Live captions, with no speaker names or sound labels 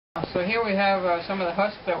So here we have some of the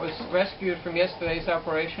husk that was rescued from yesterday's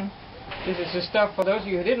operation. This is the stuff for those of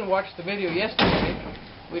you who didn't watch the video yesterday,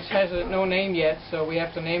 which has no name yet, so we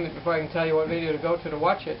have to name it before I can tell you what video to go to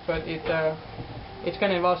watch it. But it's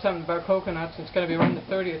going to involve something about coconuts. It's going to be around the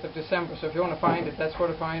 30th of December, so if you want to find it, that's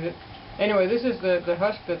where to find it. Anyway, this is the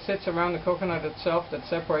husk that sits around the coconut itself that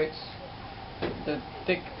separates the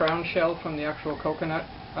thick brown shell from the actual coconut.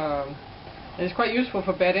 It's quite useful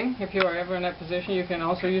for bedding. If you are ever in that position, you can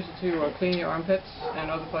also use it to clean your armpits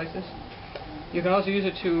and other places. You can also use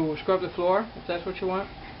it to scrub the floor, if that's what you want.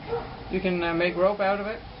 You can make rope out of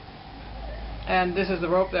it. And this is the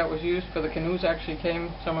rope that was used for the canoes. Actually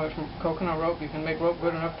came some of it from coconut rope. You can make rope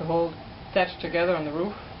good enough to hold thatched together on the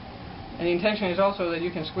roof. And the intention is also that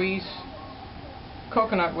you can squeeze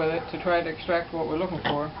coconut with it to try to extract what we're looking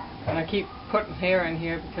for. And I keep putting hair in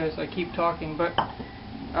here because I keep talking, but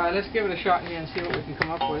let's give it a shot here and see what we can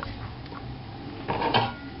come up with.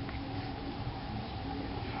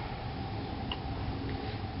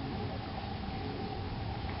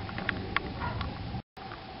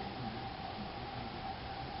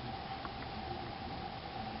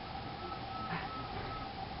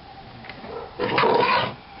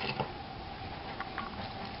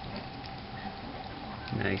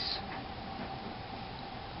 Nice.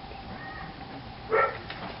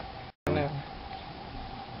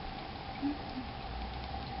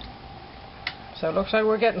 So it looks like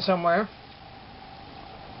we're getting somewhere.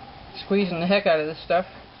 Squeezing the heck out of this stuff.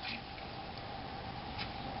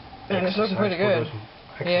 And it's looking pretty good.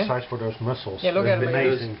 Exercise for those muscles. Yeah, look at them.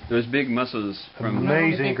 Amazing. Those big muscles from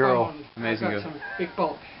amazing girl. Amazing girl. Some big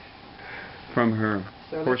bulk. From her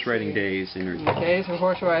horse riding days in her days of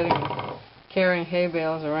horse riding and carrying hay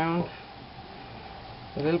bales around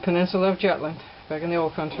the little peninsula of Jutland, back in the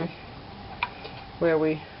old country, where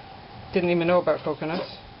we didn't even know about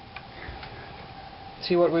coconuts.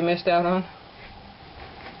 See what we missed out on?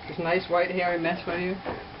 This nice white hairy mess right here.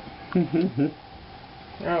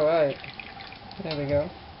 Alright. There we go.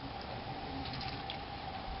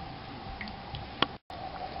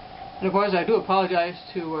 And of course I do apologize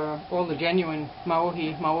to all the genuine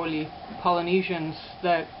Maoli Polynesians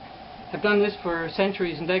that have done this for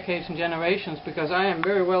centuries and decades and generations, because I am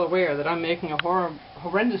very well aware that I'm making a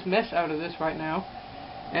horrendous mess out of this right now,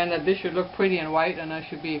 and that this should look pretty and white and I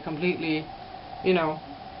should be completely, you know,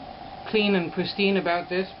 clean and pristine about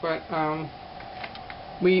this, but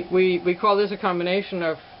we call this a combination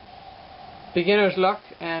of beginner's luck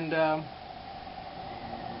and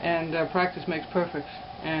practice makes perfect.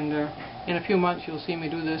 And in a few months you'll see me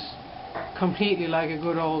do this completely like a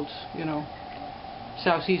good old, you know,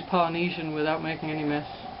 Southeast Polynesian without making any mess.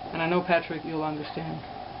 And I know, Patrick, you'll understand.